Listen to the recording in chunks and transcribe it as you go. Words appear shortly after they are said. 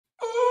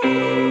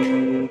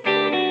Hello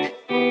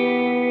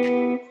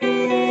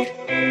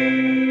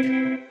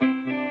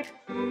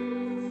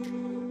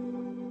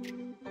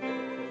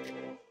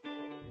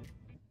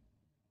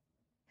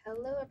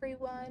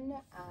everyone,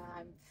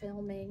 I'm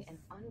filming an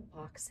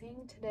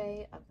unboxing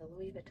today of the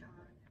Louis Vuitton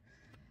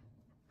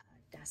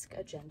desk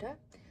agenda.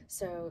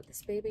 So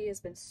this baby has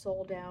been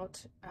sold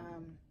out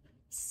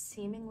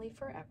seemingly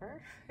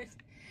forever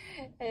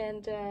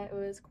and it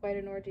was quite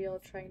an ordeal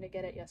trying to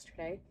get it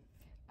yesterday.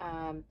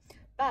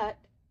 But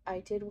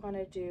I did want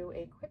to do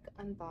a quick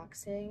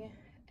unboxing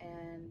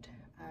and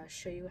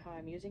show you how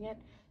I'm using it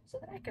so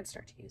that I can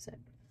start to use it.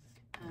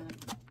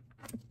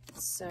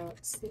 So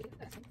let's see,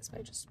 I think this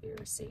might just be a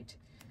receipt.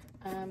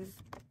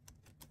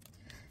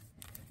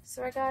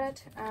 So I got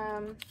it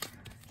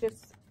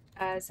just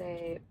as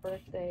a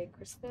birthday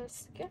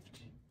Christmas gift.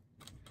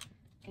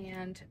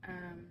 And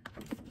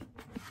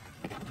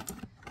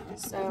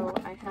so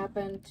I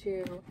happened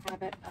to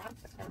have it up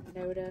and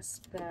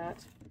noticed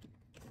that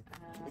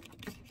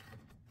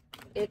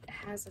it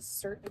has a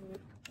certain,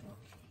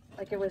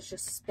 like it was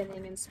just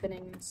spinning and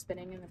spinning and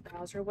spinning and the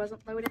browser wasn't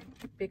loading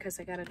because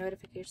I got a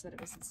notification that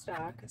it was in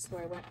stock. So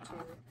I went to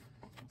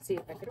see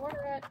if I could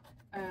order it.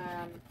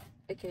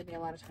 It gave me a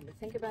lot of time to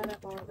think about it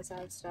while it was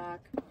out of stock.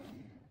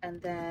 And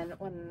then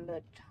when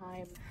the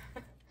time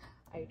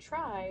I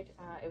tried,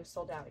 it was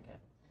sold out again.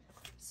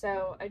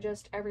 So I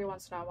just every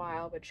once in a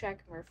while would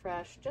check and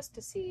refresh just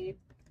to see.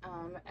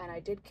 And I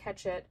did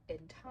catch it in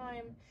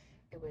time.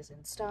 It was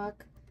in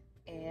stock.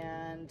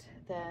 And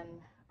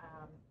then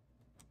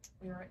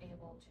we were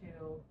able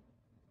to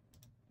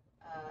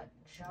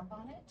jump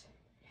on it,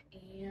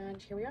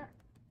 and here we are.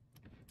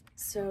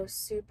 So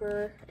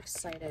super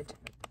excited to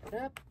put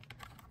it up.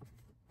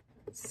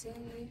 Let's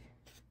see.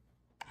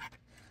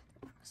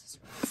 This is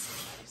really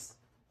nice.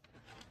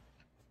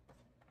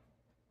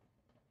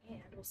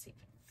 And we'll see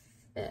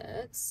if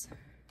it fits.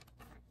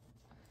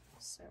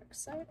 So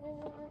excited.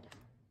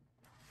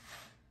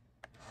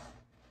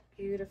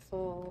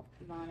 Beautiful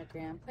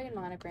monogram, plain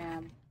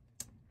monogram.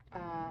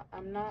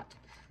 I'm not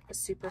a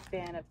super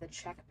fan of the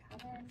check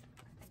pattern.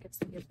 I think it's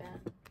the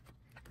event.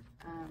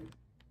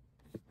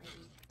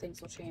 Maybe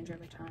things will change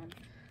over time.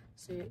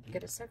 So you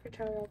get a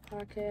secretarial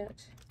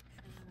pocket.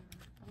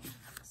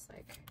 It's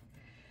like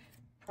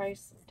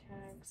price and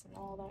tags and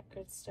all that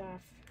good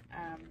stuff.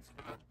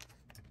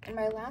 In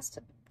my last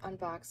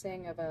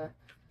unboxing of a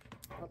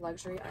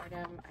luxury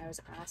item, I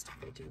was asked if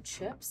they do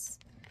chips,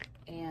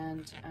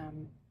 and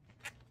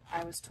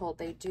I was told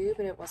they do,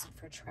 but it wasn't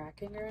for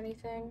tracking or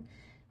anything.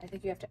 I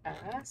think you have to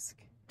ask.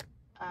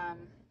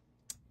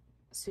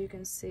 So you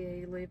can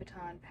see Louis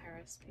Vuitton,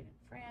 Paris, made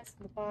in France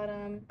on the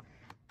bottom.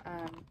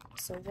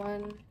 So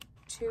 1,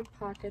 2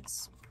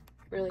 pockets,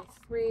 really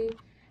 3.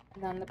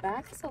 And then the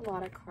back is a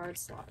lot of card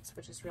slots,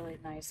 which is really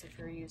nice if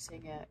you're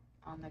using it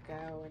on the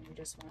go and you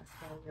just want to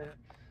throw your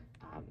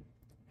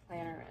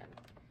planner in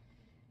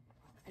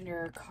and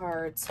your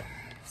cards.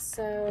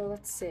 So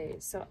let's see.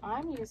 So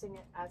I'm using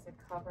it as a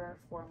cover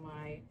for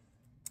my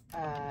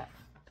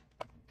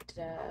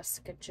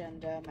desk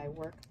agenda, my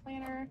work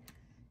planner.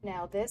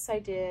 Now this I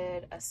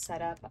did a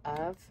setup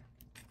of.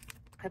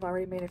 I've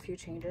already made a few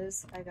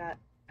changes. I got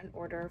an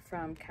order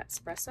from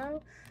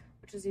Espresso,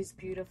 which is these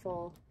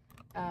beautiful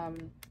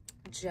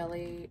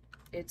jelly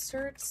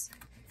inserts,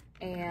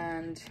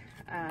 and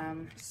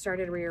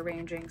started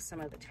rearranging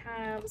some of the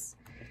tabs.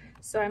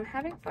 So I'm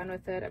having fun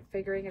with it. I'm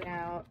figuring it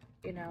out.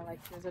 You know, like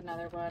here's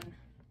another one.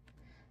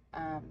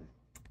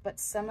 But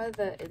some of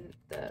the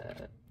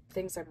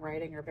things I'm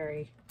writing are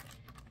very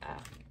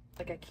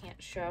like I can't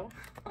show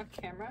on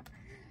camera.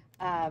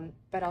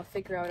 But I'll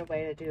figure out a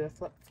way to do a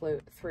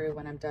flip through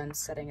when I'm done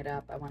setting it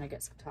up. I want to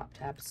get some top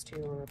tabs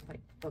too, or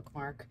like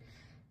bookmark.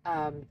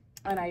 And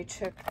I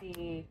took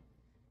the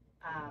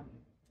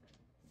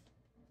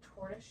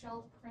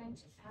tortoiseshell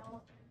print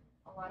out.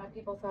 A lot of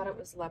people thought it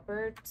was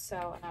leopard,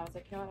 so, and I was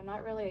like, you know what, I'm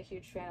not really a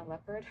huge fan of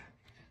leopard.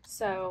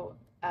 So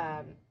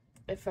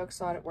if folks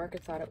saw it at work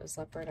and thought it was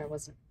leopard, I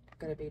wasn't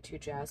going to be too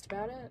jazzed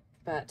about it.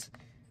 But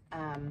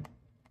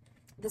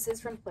this is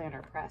from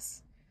Planner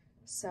Press.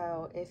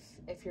 So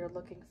if you're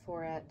looking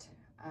for it,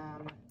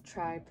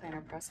 try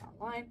Planner Press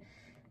online.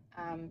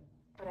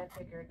 But I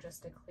figured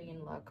just a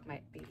clean look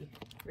might be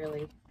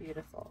really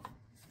beautiful.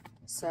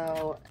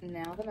 So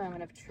now the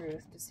moment of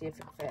truth to see if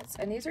it fits.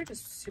 And these are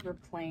just super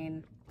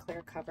plain,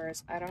 clear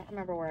covers. I don't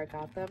remember where I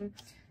got them.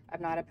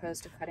 I'm not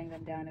opposed to cutting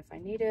them down if I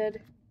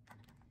needed.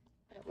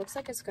 But it looks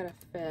like it's gonna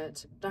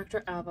fit.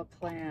 Dr. Alva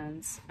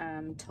Plans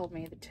told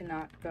me to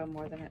not go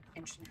more than 1.5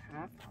 inches.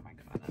 Oh my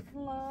God, I'm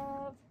in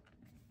love.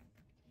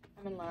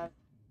 I'm in love.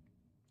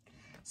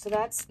 So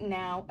that's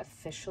now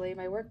officially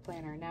my work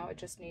planner. Now it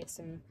just needs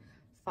some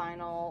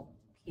final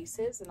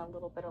pieces and a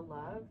little bit of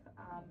love,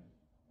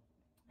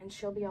 and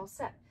she'll be all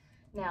set.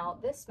 Now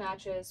this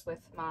matches with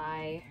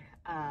my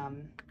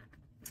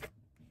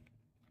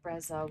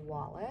Brezza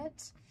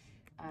wallet.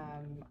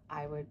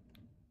 I would,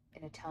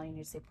 in Italian,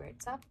 you'd say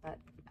Brezza, but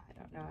I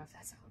don't know if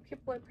that's how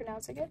people are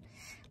pronouncing it.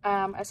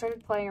 I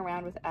started playing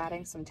around with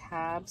adding some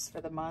tabs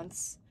for the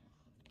months.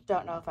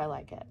 Don't know if I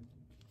like it.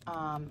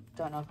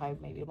 Don't know if I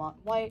maybe want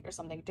white or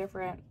something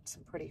different,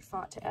 some pretty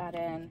font to add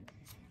in.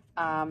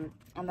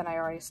 And then I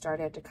already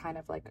started to kind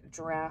of like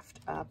draft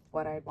up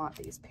what I want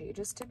these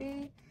pages to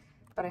be,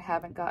 but I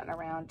haven't gotten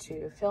around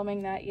to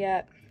filming that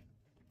yet.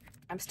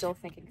 I'm still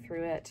thinking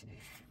through it,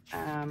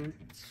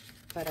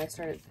 but I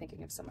started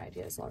thinking of some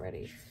ideas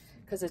already,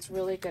 because it's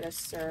really going to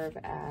serve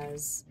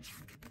as,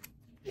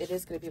 it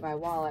is going to be my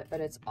wallet,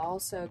 but it's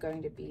also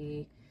going to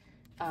be,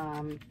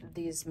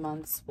 these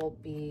months will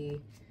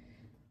be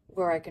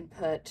where I can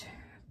put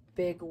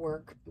big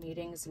work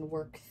meetings and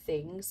work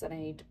things that I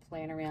need to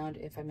plan around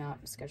if I'm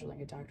out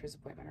scheduling a doctor's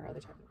appointment or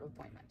other type of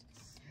appointment.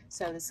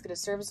 So this is going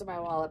to serve as my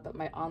wallet, but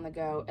my on the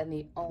go, and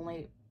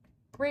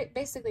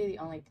basically the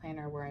only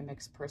planner where I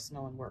mix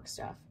personal and work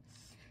stuff.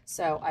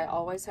 So I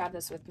always have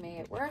this with me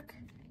at work,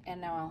 and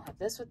now I'll have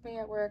this with me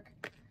at work.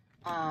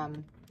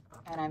 And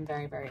I'm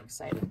very, very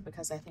excited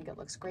because I think it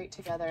looks great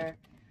together.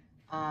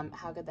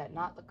 How could that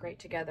not look great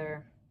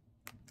together?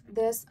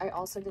 This, I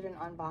also did an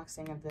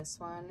unboxing of this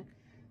one.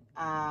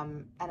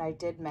 And I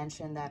did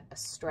mention that a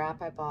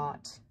strap I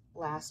bought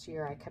last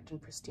year, I kept in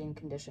pristine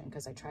condition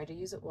because I tried to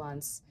use it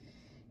once.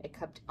 It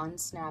kept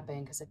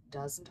unsnapping because it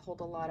doesn't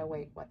hold a lot of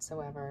weight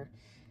whatsoever.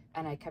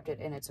 And I kept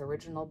it in its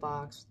original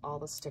box, all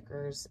the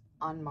stickers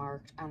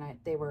unmarked, and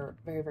they were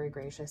very, very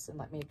gracious and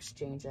let me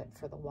exchange it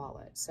for the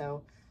wallet.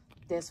 So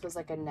this was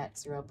like a net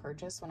zero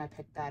purchase when I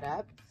picked that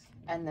up.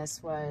 And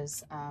this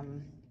was,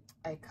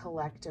 I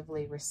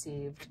collectively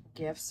received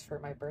gifts for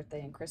my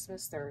birthday and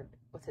Christmas. They're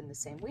within the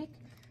same week.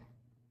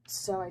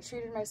 So I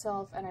treated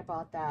myself and I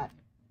bought that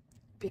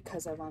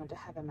because I wanted to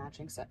have a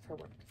matching set for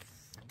work.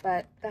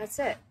 But that's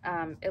it.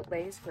 It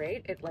lays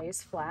great. It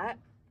lays flat.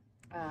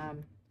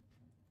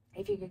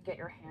 If you could get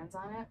your hands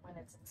on it when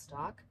it's in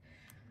stock,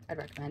 I'd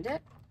recommend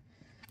it.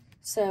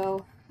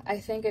 So I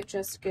think it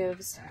just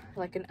gives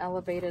like an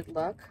elevated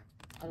look.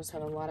 I just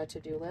have a lot of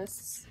to-do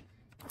lists.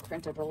 I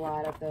printed a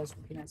lot of those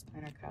from Peanuts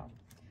Planner Co.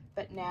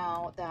 But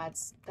now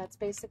that's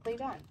basically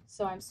done.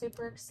 So I'm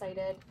super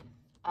excited.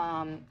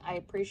 I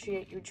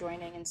appreciate you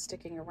joining and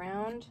sticking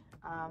around.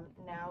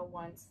 Now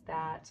once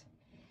that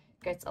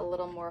gets a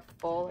little more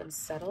full and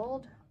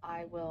settled,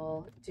 I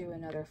will do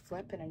another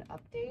flip and an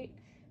update,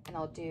 and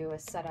I'll do a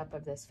setup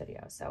of this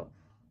video. So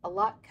a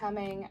lot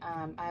coming.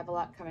 I have a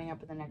lot coming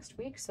up in the next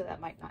week, so that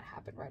might not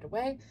happen right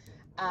away.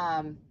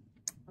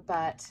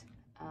 But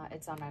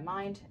it's on my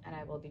mind and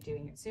I will be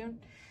doing it soon.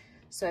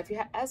 So if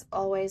you as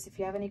always, if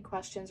you have any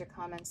questions or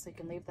comments, you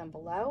can leave them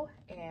below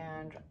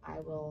and I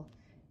will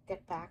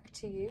get back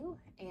to you,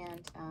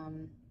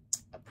 and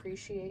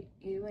appreciate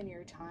you and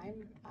your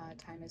time.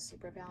 Time is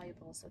super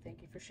valuable, so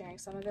thank you for sharing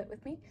some of it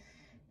with me,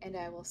 and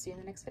I will see you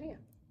in the next video.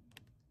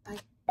 Bye.